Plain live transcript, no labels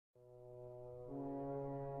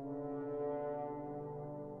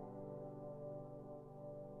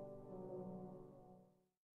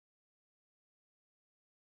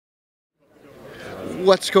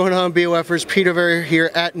What's going on, BOFers? Peter Verra here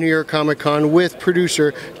at New York Comic Con with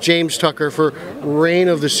producer James Tucker for Reign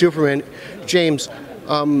of the Supermen. James,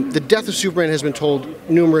 the death of Superman has been told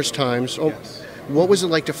numerous times. Yes. What was it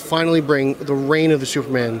like to finally bring the Reign of the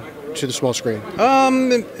Superman to the small screen?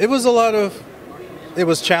 It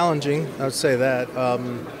was challenging, I would say that.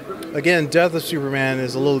 Again, Death of Superman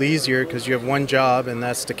is a little easier because you have one job, and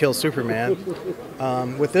that's to kill Superman.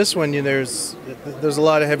 With this one, there's a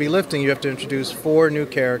lot of heavy lifting. You have to introduce 4 new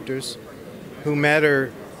characters who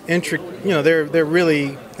matter. They're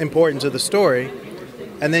really important to the story,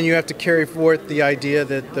 and then you have to carry forth the idea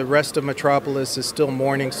that the rest of Metropolis is still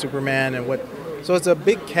mourning Superman and what. So it's a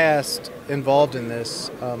big cast involved in this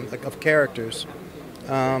of characters.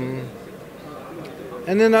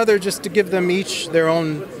 And then just to give them each their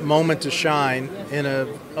own moment to shine in a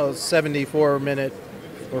 74-minute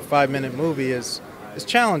or 5-minute movie is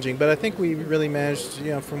challenging. But I think we really managed,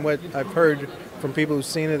 from what I've heard from people who've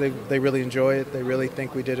seen it, they really enjoy it. They really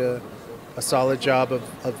think we did a solid job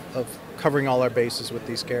of covering all our bases with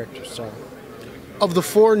these characters. So, of the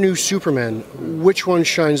 4 new Supermen, which one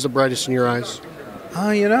shines the brightest in your eyes?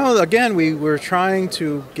 Again, we were trying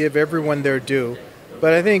to give everyone their due.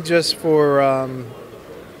 But I think just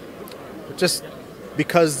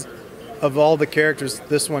because of all the characters,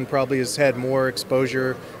 this one probably has had more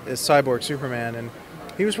exposure as Cyborg Superman, and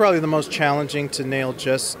he was probably the most challenging to nail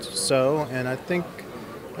just so. And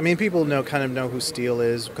people kind of know who Steel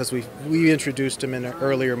is because we introduced him in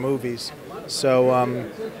earlier movies. So,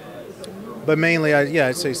 but mainly,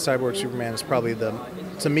 I'd say Cyborg Superman is probably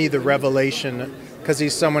to me the revelation because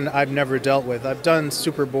he's someone I've never dealt with. I've done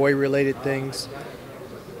Superboy related things.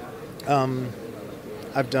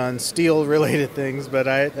 I've done Steel-related things, but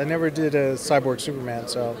I never did a Cyborg Superman.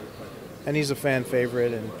 And he's a fan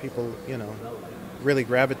favorite, and people, really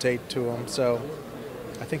gravitate to him. So,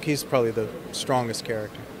 I think he's probably the strongest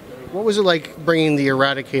character. What was it like bringing the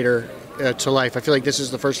Eradicator to life? I feel like this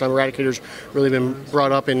is the first time Eradicator's really been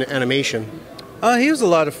brought up in animation. He was a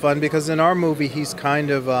lot of fun because in our movie he's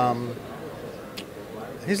kind of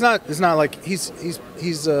he's not like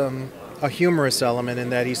he's a humorous element in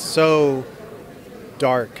that he's so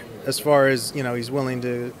dark as far as he's willing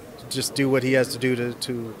to just do what he has to do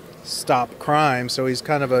to stop crime. So he's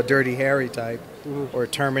kind of a Dirty Harry type or a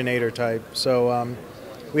Terminator type. So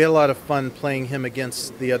we had a lot of fun playing him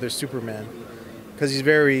against the other Superman because he's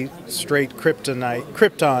very straight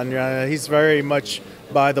Krypton. He's very much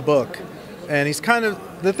by the book, and he's kind of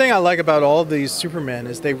the thing I like about all these Supermen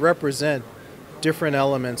is they represent different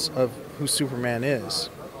elements of who Superman is.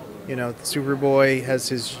 Superboy has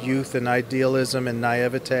his youth and idealism and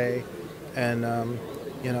naivete, and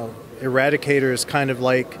Eradicator is kind of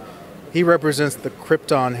like he represents the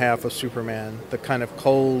Krypton half of Superman, the kind of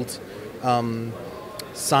cold,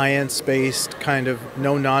 science-based kind of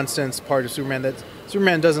no-nonsense part of Superman that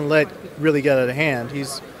Superman doesn't let really get out of hand.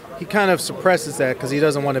 He kind of suppresses that because he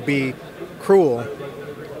doesn't want to be cruel,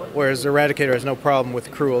 whereas Eradicator has no problem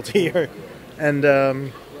with cruelty.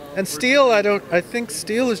 And Steel, I think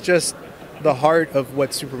Steel is just the heart of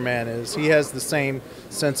what Superman is. He has the same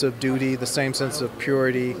sense of duty, the same sense of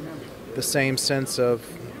purity, the same sense of,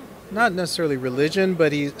 not necessarily religion,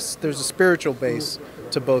 but there's a spiritual base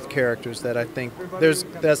to both characters that I think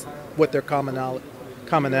that's what their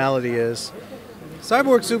commonality is.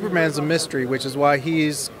 Cyborg Superman's a mystery, which is why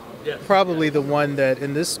he's probably the one that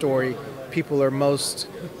in this story people are most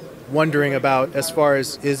wondering about as far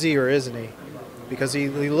as is he or isn't he? Because he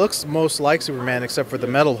looks most like Superman except for the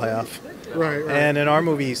metal half. Right. And in our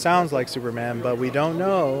movie he sounds like Superman, but we don't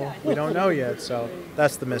know. We don't know yet, so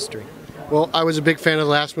that's the mystery. Well, I was a big fan of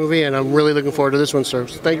the last movie, and I'm really looking forward to this one, sir.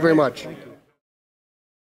 So thank you very much.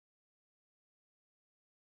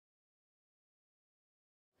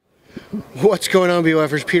 What's going on,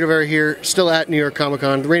 BOFers? Peter Verra here, still at New York Comic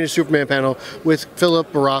Con, Reign of Superman panel with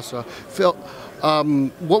Philip Barassa. Phil,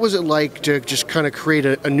 what was it like to just kind of create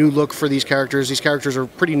a new look for these characters? These characters are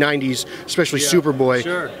pretty 90s, especially Superboy.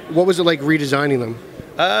 Sure. What was it like redesigning them?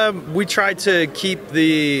 We tried to keep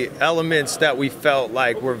the elements that we felt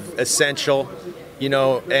like were essential,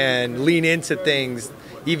 and lean into things,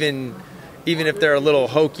 even if they're a little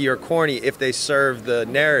hokey or corny, if they serve the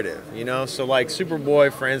narrative, So like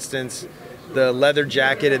Superboy, for instance, the leather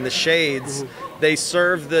jacket and the shades, they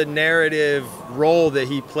serve the narrative role that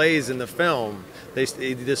he plays in the film.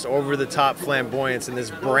 This over-the-top flamboyance and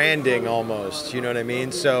this branding almost, you know what I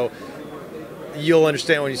mean? So you'll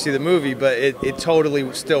understand when you see the movie, but it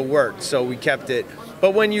totally still worked, so we kept it.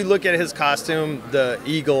 But when you look at his costume, the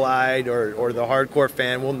eagle-eyed or the hardcore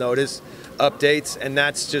fan will notice updates, and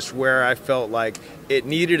that's just where I felt like it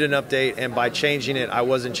needed an update, and by changing it, I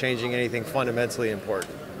wasn't changing anything fundamentally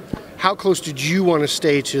important. How close did you want to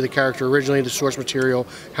stay to the character originally, the source material?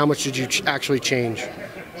 How much did you actually change?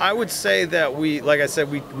 I would say that like I said,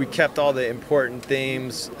 we kept all the important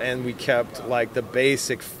themes, and we kept like the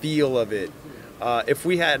basic feel of it. If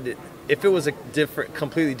it was a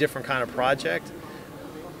completely different kind of project,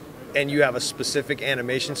 and you have a specific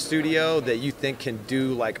animation studio that you think can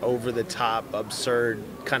do like over-the-top, absurd,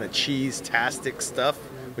 kind of cheese-tastic stuff,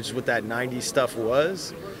 which is what that 90s stuff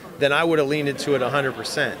was, then I would have leaned into it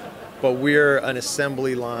 100%. But we're an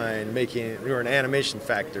assembly line we're an animation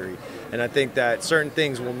factory, and I think that certain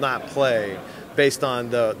things will not play based on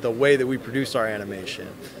the way that we produce our animation.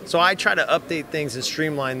 So I try to update things and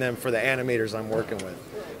streamline them for the animators I'm working with.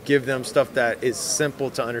 Give them stuff that is simple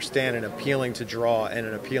to understand and appealing to draw and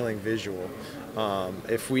an appealing visual.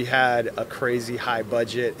 If we had a crazy high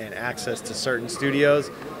budget and access to certain studios,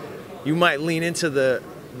 you might lean into the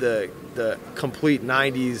complete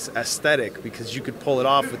 90s aesthetic because you could pull it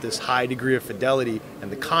off with this high degree of fidelity,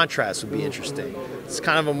 and the contrast would be interesting. It's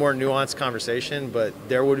kind of a more nuanced conversation, but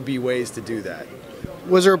there would be ways to do that.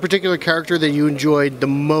 Was there a particular character that you enjoyed the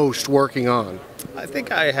most working on? I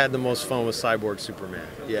think I had the most fun with Cyborg Superman.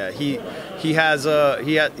 Yeah, he's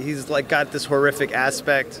like got this horrific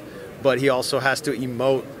aspect, but he also has to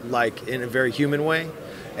emote like in a very human way,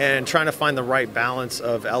 and trying to find the right balance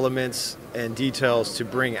of elements and details to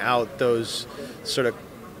bring out those sort of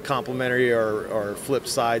complementary or flip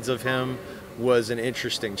sides of him was an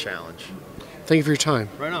interesting challenge. Thank you for your time.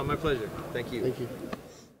 Right on, my pleasure. Thank you. Thank you.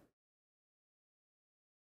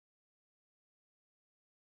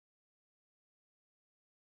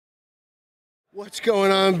 What's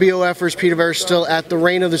going on, BOFers? Peter Verra still at the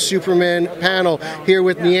Reign of the Supermen panel here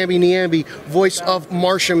with Nyambi, voice of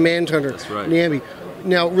Martian Manhunter. That's right. Nyambi,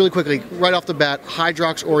 now really quickly, right off the bat,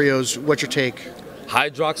 Hydrox Oreos, what's your take?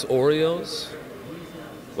 Hydrox Oreos?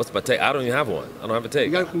 What's my take? I don't even have one. I don't have a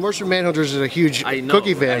take. Martian Manhunter is a huge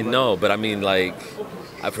cookie fan. I know, but I mean, like,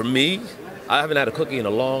 for me, I haven't had a cookie in a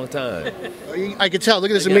long time. I can tell. Look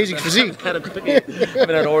at this amazing physique. I haven't had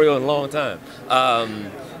an Oreo in a long time.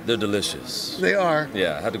 They're delicious. They are.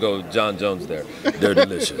 Yeah, I had to go John Jones there. They're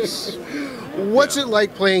delicious. What's it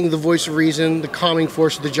like playing the voice of reason, the calming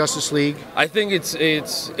force of the Justice League? I think it's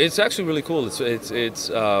actually really cool. It's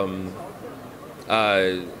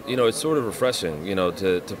you know, it's sort of refreshing, you know,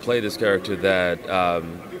 to play this character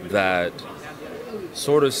that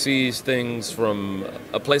sort of sees things from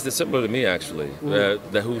a place that's similar to me, actually.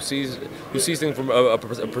 Who sees things from a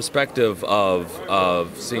perspective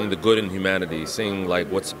of seeing the good in humanity, seeing like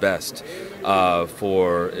what's best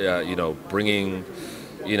for you know, bringing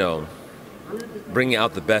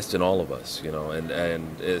out the best in all of us, you know, and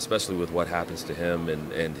especially with what happens to him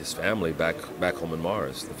and his family back home in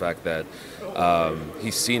Mars. The fact that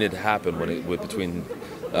he's seen it happen between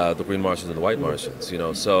the Green Martians and the White Martians, you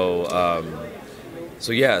know.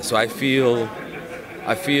 So yeah, so I feel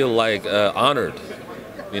like honored,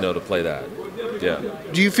 you know, to play that. Yeah.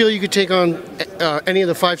 Do you feel you could take on any of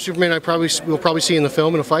the 5 Supermen we'll probably see in the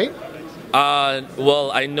film in a fight?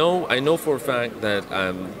 Well, I know for a fact that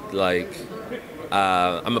I'm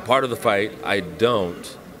a part of the fight. I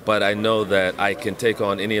don't, but I know that I can take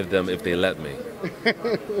on any of them if they let me.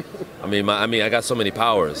 I mean, I got so many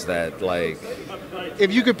powers that, like.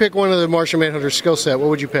 If you could pick one of the Martian Manhunter's skill set, what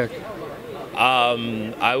would you pick?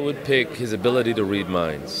 I would pick his ability to read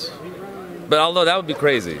minds. But although that would be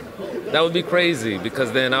crazy. That would be crazy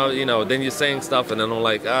because then then you're saying stuff and then I'm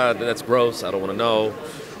like, that's gross. I don't want to know.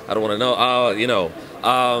 I don't want to know.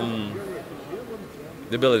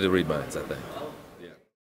 The ability to read minds, I think.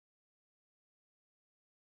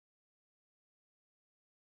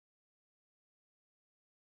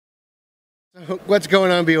 What's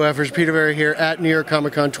going on, BOFers? Peter Verra here at New York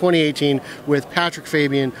Comic Con 2018 with Patrick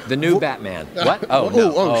Fabian. The new Batman. What? Oh,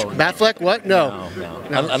 no. Batfleck? What? No.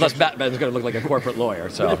 Unless Batman's going to look like a corporate lawyer,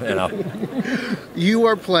 so, you know. You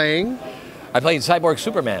are playing? I played Cyborg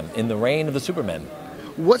Superman in the Reign of the Supermen.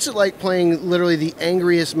 What's it like playing literally the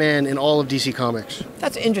angriest man in all of DC Comics?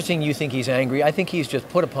 That's interesting you think he's angry. I think he's just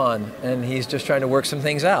put upon, and he's just trying to work some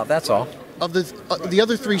things out, that's all. Of the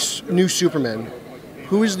other 3 new Supermen,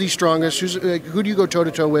 who is the strongest? Who do you go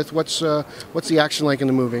toe-to-toe with? What's the action like in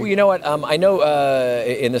the movie? Well, you know what? I know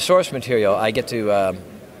in the source material I get to,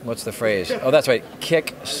 what's the phrase? Oh, that's right.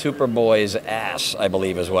 Kick Superboy's ass, I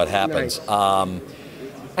believe is what happens. Nice.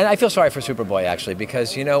 And I feel sorry for Superboy, actually,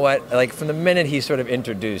 because you know what? Like, from the minute he's sort of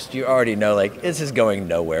introduced, you already know, like, this is going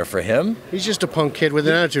nowhere for him. He's just a punk kid with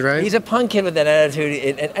an attitude, right? He's a punk kid with an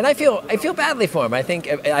attitude, and I feel badly for him. I think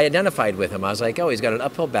I identified with him. I was like, oh, he's got an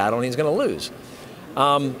uphill battle, and he's going to lose.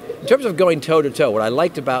 In terms of going toe-to-toe, what I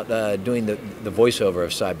liked about doing the voiceover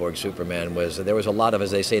of Cyborg Superman was that there was a lot of, as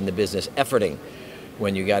they say in the business, efforting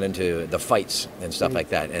when you got into the fights and stuff like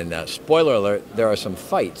that. And spoiler alert, there are some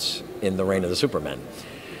fights in the Reign of the Supermen.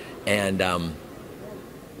 And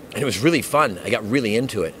it was really fun. I got really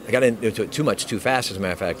into it. I got into it too much too fast, as a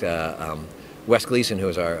matter of fact. Wes Gleason, who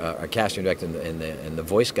was our casting director and the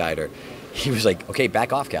voice guider, he was like, okay,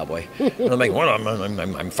 back off, cowboy. And I'm like, well,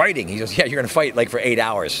 I'm fighting. He goes, yeah, you're going to fight like for 8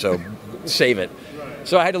 hours, so save it.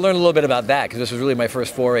 So I had to learn a little bit about that, because this was really my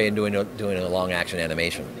first foray in doing a long action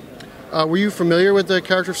animation. Were you familiar with the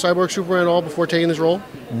character of Cyborg Superman at all before taking this role?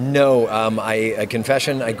 No, a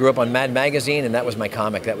confession, I grew up on Mad Magazine, and that was my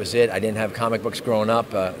comic. That was it. I didn't have comic books growing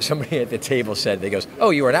up. Somebody at the table said, they goes,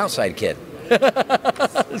 oh, you were an outside kid.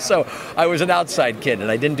 So I was an outside kid,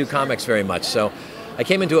 and I didn't do comics very much. So I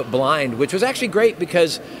came into it blind, which was actually great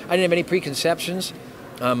because I didn't have any preconceptions.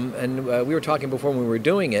 And we were talking before when we were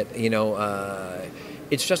doing it, you know,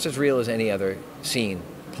 it's just as real as any other scene,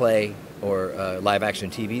 play, or live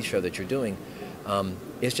action TV show that you're doing.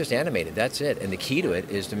 It's just animated, that's it. And the key to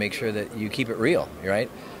it is to make sure that you keep it real,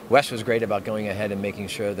 right? Wes was great about going ahead and making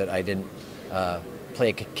sure that I didn't play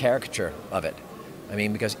a caricature of it. I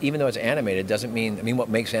mean, because even though it's animated, doesn't mean, I mean, what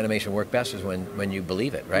makes animation work best is when you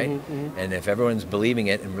believe it, right? And if everyone's believing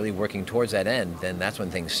it and really working towards that end, then that's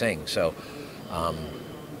when things sing. So,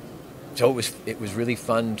 it was really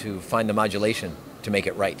fun to find the modulation to make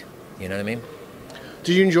it right. You know what I mean?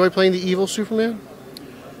 Did you enjoy playing the evil Superman?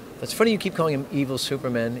 It's funny you keep calling him evil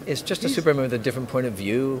Superman. It's just a Superman with a different point of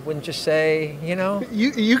view. Wouldn't you say? You know.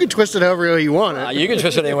 You can twist it however way you want it. You can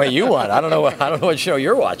twist it any way you want. I don't know what show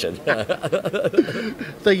you're watching.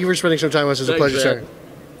 Thank you for spending some time with us. It's a pleasure, sir.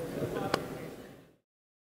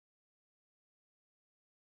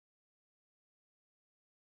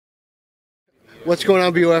 What's going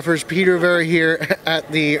on, BOFers? Peter Verra here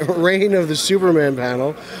at the Reign of the Superman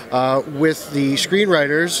panel with the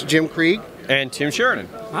screenwriters, Jim Krieg and Tim Sheridan.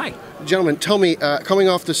 Hi. Gentlemen, tell me, coming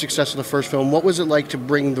off the success of the first film, what was it like to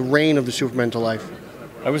bring the Reign of the Superman to life?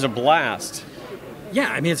 It was a blast.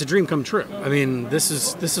 Yeah, I mean, it's a dream come true. I mean, this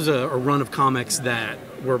is a run of comics that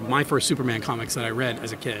were my first Superman comics that I read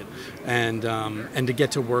as a kid, and to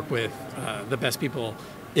get to work with the best people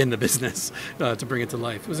in the business to bring it to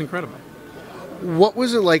life, it was incredible. What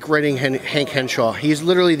was it like writing Hank Henshaw? He's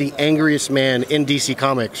literally the angriest man in DC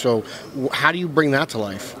Comics, so how do you bring that to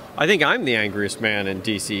life? I think I'm the angriest man in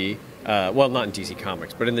DC. Well, not in DC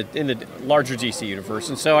Comics, but in the larger DC universe,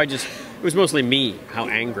 and so it was mostly me how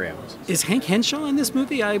angry I was. Is Hank Henshaw in this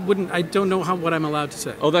movie? I don't know what I'm allowed to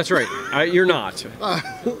say. Oh, that's right. You're not.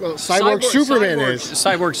 Cyborg Superman is.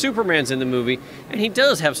 Cyborg Superman's in the movie, and he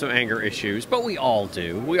does have some anger issues, but we all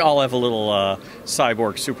do. We all have a little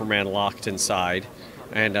Cyborg Superman locked inside,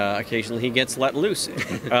 and occasionally he gets let loose.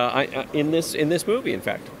 In this movie, in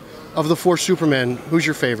fact. Of the 4 Supermen, who's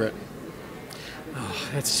your favorite?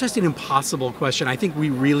 It's just an impossible question. I think we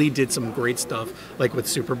really did some great stuff, like with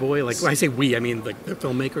Superboy. Like when I say we, I mean like the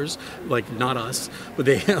filmmakers, like not us. But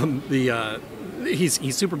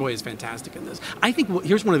Superboy is fantastic in this. I think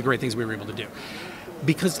here's one of the great things we were able to do,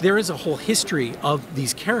 because there is a whole history of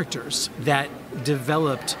these characters that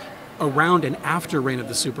developed around and after Reign of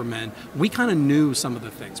the Supermen. We kind of knew some of the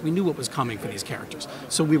things. We knew what was coming for these characters.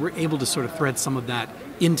 So we were able to sort of thread some of that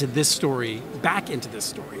into this story, back into this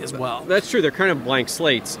story as well. That's true. They're kind of blank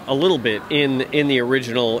slates a little bit in the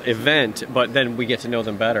original event, but then we get to know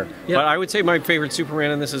them better. Yep. But I would say my favorite Superman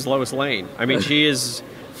in this is Lois Lane. I mean, she is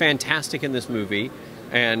fantastic in this movie.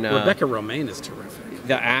 And Rebecca Romijn is terrific.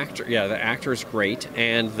 The actor is great,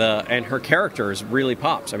 and her character really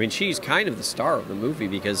pops. I mean, she's kind of the star of the movie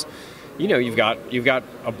because, you know, you've got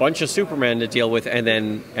a bunch of Supermen to deal with, and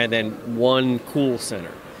then one cool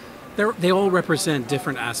center. They all represent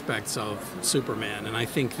different aspects of Superman, and I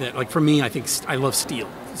think that, like for me, I love Steel.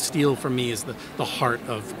 Steel for me is the heart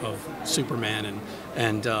of Superman,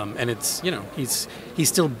 and it's, you know, he's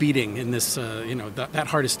still beating in this, you know, that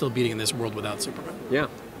heart is still beating in this world without Superman. Yeah,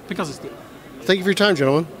 because of Steel. Thank you for your time,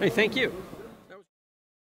 gentlemen. Hey, thank you.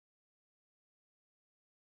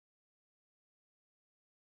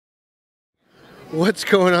 What's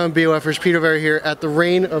going on, BOFers? Peter Verra here at the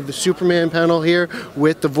Reign of the Superman panel here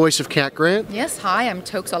with the voice of Cat Grant. Yes, hi, I'm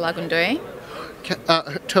Tokes Olagundoye.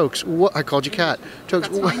 Tokes, I called you Cat. Tokes,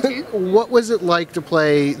 that's fine too. What was it like to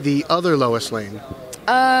play the other Lois Lane?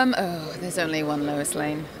 Oh, there's only one Lois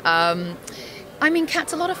Lane. I mean,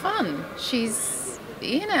 Kat's a lot of fun. She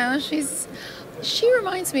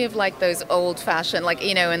reminds me of like those old-fashioned, like,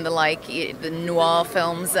 in the noir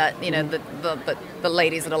films that, the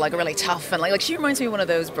ladies that are like really tough, and like she reminds me of one of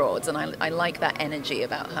those broads, and I like that energy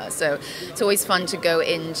about her. So it's always fun to go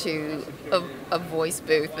into a voice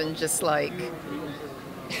booth and just like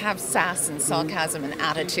have sass and sarcasm and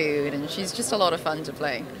attitude, and she's just a lot of fun to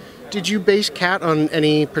play. Did you base Kat on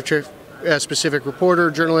any specific reporter,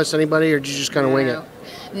 journalist, anybody, or did you just kind of wing it?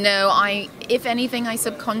 No, if anything, I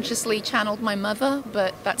subconsciously channeled my mother,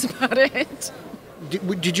 but that's about it.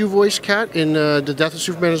 Did you voice Kat in The Death of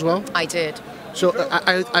Superman as well? I did. So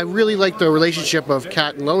I really like the relationship of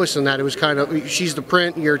Kat and Lois in that. It was kind of, she's the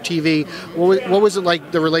print, you're TV. What was it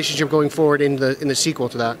like, the relationship going forward in the sequel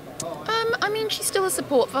to that? I mean, she's still a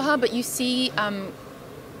support for her, but you see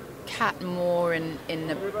Kat more in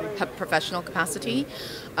her professional capacity.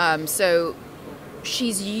 So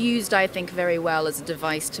she's used, I think, very well as a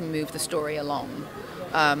device to move the story along.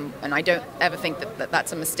 And I don't ever think that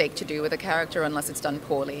that's a mistake to do with a character unless it's done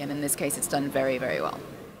poorly. And in this case, it's done very, very well.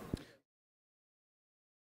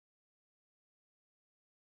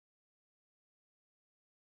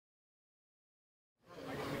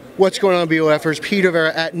 What's going on, BOFers? Peter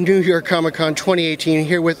Verra at New York Comic Con 2018,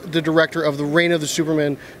 here with the director of the Reign of the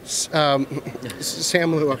Supermen, Sam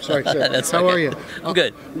Liu. I'm sorry, sir. How are you? I'm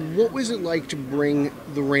good. What was it like to bring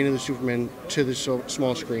the Reign of the Supermen to the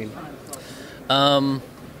small screen?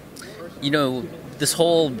 This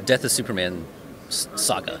whole Death of Superman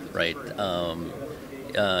saga, right?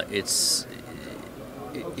 It's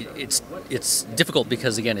difficult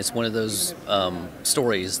because, again, it's one of those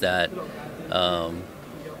stories that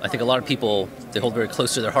I think a lot of people, they hold very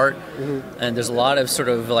close to their heart. Mm-hmm. And there's a lot of sort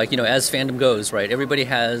of like, as fandom goes, right? Everybody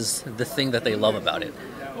has the thing that they love about it.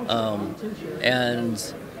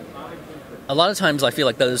 And a lot of times I feel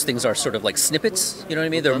like those things are sort of like snippets, you know what I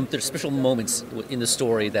mean? They're special moments in the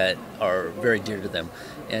story that are very dear to them.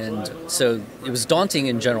 And so it was daunting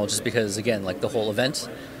in general just because, again, like the whole event,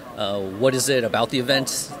 what is it about the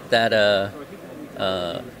event that,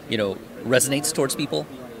 resonates towards people,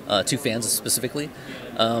 to fans specifically.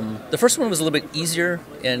 The first one was a little bit easier,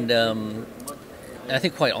 and I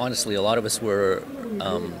think quite honestly, a lot of us were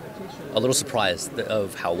a little surprised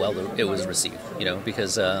of how well it was received,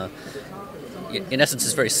 because in essence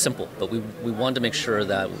it's very simple, but we wanted to make sure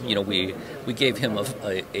that, we gave him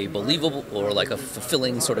a believable or like a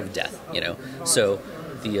fulfilling sort of death, So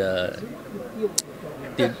the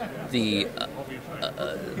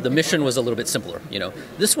mission was a little bit simpler,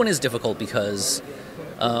 This one is difficult because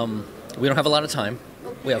we don't have a lot of time.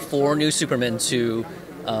 We have 4 new Supermen to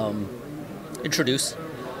introduce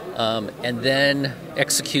and then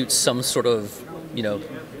execute some sort of,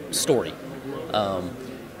 story.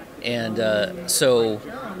 So,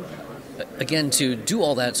 again, to do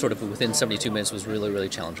all that sort of within 72 minutes was really, really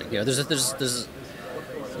challenging. There's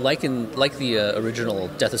like the original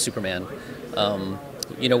Death of Superman,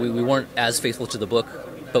 we weren't as faithful to the book,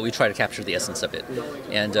 but we try to capture the essence of it.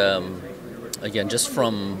 And again, just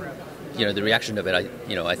from the reaction of it,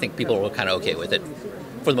 I think people were kind of okay with it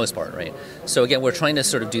for the most part, right? So again, we're trying to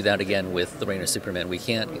sort of do that again with the Reign of Superman. We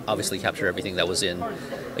can't obviously capture everything that was in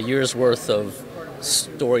a year's worth of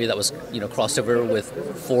story that was crossed over with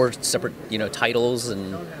 4 separate titles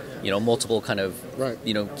and multiple kind of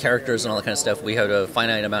characters and all that kind of stuff. We had a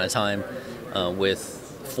finite amount of time with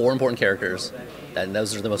 4 important characters, and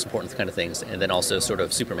those are the most important kind of things, and then also sort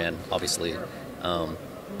of Superman, obviously.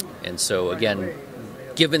 And so again,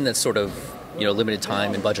 given that sort of limited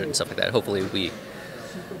time and budget and stuff like that, hopefully we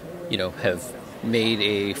have made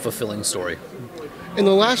a fulfilling story. In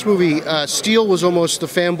the last movie, Steel was almost the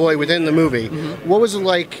fanboy within the movie. Mm-hmm. What was it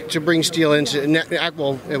like to bring Steel into?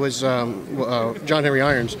 Well, it was John Henry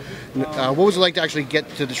Irons. What was it like to actually get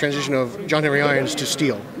to the transition of John Henry Irons to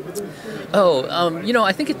Steel?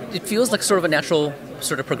 I think it feels like sort of a natural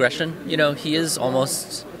sort of progression. He is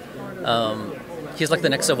almost. He's like the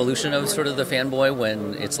next evolution of sort of the fanboy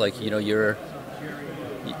when it's like, your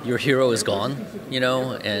hero is gone,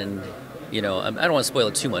 and, I don't want to spoil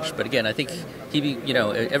it too much, but again, I think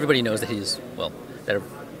everybody knows that that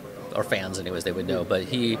are fans anyways, they would know, but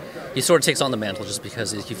he sort of takes on the mantle just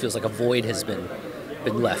because he feels like a void has been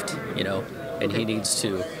left, and he needs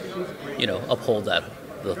to, uphold that,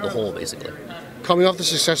 the whole basically. Coming off the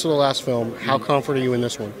success of the last film, how confident are you in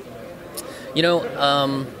this one?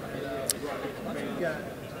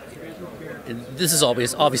 This is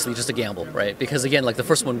obviously just a gamble, right? Because again, like the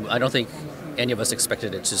first one, I don't think any of us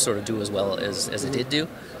expected it to sort of do as well as it did do.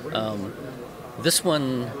 This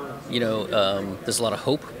one, there's a lot of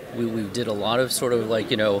hope. We did a lot of sort of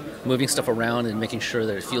like, moving stuff around and making sure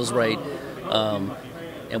that it feels right.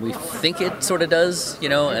 And we think it sort of does, you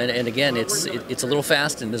know. And again, it's a little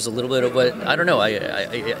fast, and there's a little bit of what I don't know.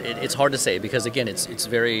 It's hard to say because again, it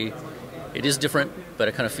is different, but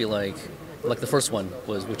I kind of feel like the first one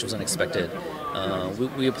was, which was unexpected.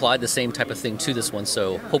 We applied the same type of thing to this one,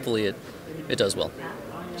 so hopefully it does well.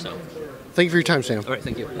 So, thank you for your time, Sam. All right,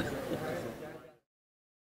 thank you.